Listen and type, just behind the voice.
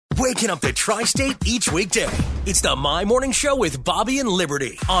waking up the tri-state each weekday. It's the My Morning Show with Bobby and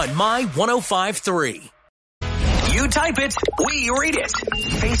Liberty on My 105.3. You type it, we read it.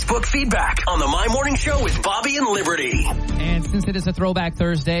 Facebook feedback on the My Morning Show with Bobby and Liberty. And since it is a Throwback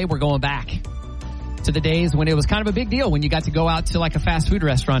Thursday, we're going back to the days when it was kind of a big deal when you got to go out to like a fast food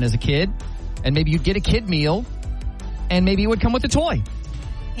restaurant as a kid, and maybe you'd get a kid meal, and maybe it would come with a toy.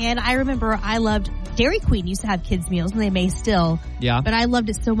 And I remember I loved Dairy Queen used to have kids meals, and they may still. Yeah. But I loved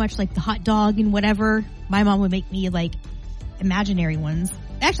it so much, like the hot dog and whatever. My mom would make me like imaginary ones.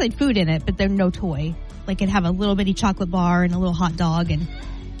 They actually had food in it, but they're no toy. Like it'd have a little bitty chocolate bar and a little hot dog, and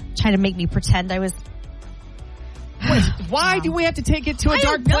try to make me pretend I was. Wait, why do we have to take it to a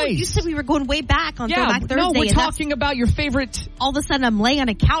dark place? You said we were going way back on Throwback Thursday. No, we're talking about your favorite. All of a sudden, I'm laying on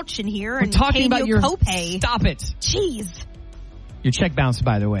a couch in here and talking about your copay. Stop it. Jeez. Your check bounced,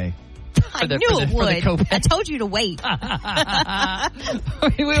 by the way. I knew it would. I told you to wait.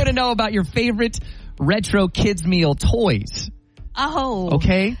 We want to know about your favorite retro kids meal toys. Oh.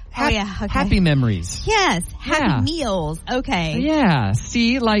 Okay? Okay. Happy memories. Yes. Happy meals. Okay. Yeah.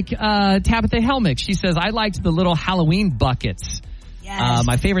 See, like Tabitha Helmick, she says, I liked the little Halloween buckets. Yes.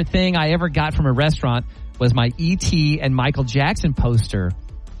 My favorite thing I ever got from a restaurant was my E.T. and Michael Jackson poster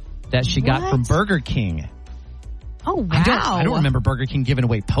that she got from Burger King. Oh, wow. I don't remember Burger King giving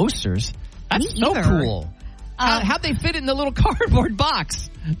away posters. That's so cool. How'd they fit it in the little cardboard box?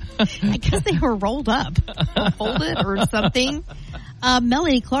 I guess they were rolled up, folded or something.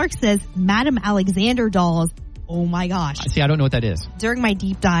 Melanie Clark says, Madam Alexander dolls. Oh, my gosh. See, I don't know what that is. During my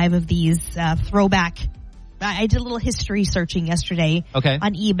deep dive of these throwback, I did a little history searching yesterday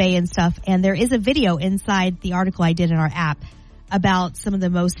on eBay and stuff, and there is a video inside the article I did in our app about some of the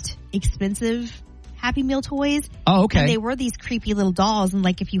most expensive Happy Meal toys. Oh, okay. And they were these creepy little dolls, and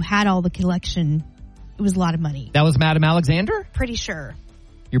like if you had all the collection, it was a lot of money. That was Madam Alexander? Pretty sure.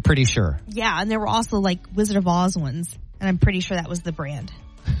 You're pretty sure? Yeah, and there were also like Wizard of Oz ones, and I'm pretty sure that was the brand.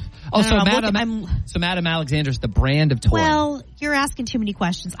 Oh, so Madam Alexander's the brand of toy. Well, you're asking too many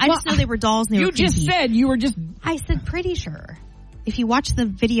questions. I just know they were dolls and they were creepy. You just said you were just... I said pretty sure. If you watch the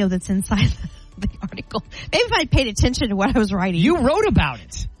video that's inside the article, maybe if I paid attention to what I was writing. You wrote about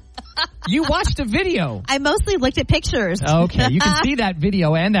it. You watched a video. I mostly looked at pictures. Okay, you can see that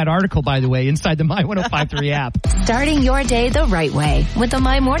video and that article, by the way, inside the My 105.3 app. Starting your day the right way with the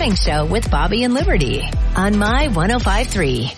My Morning Show with Bobby and Liberty on My 105.3.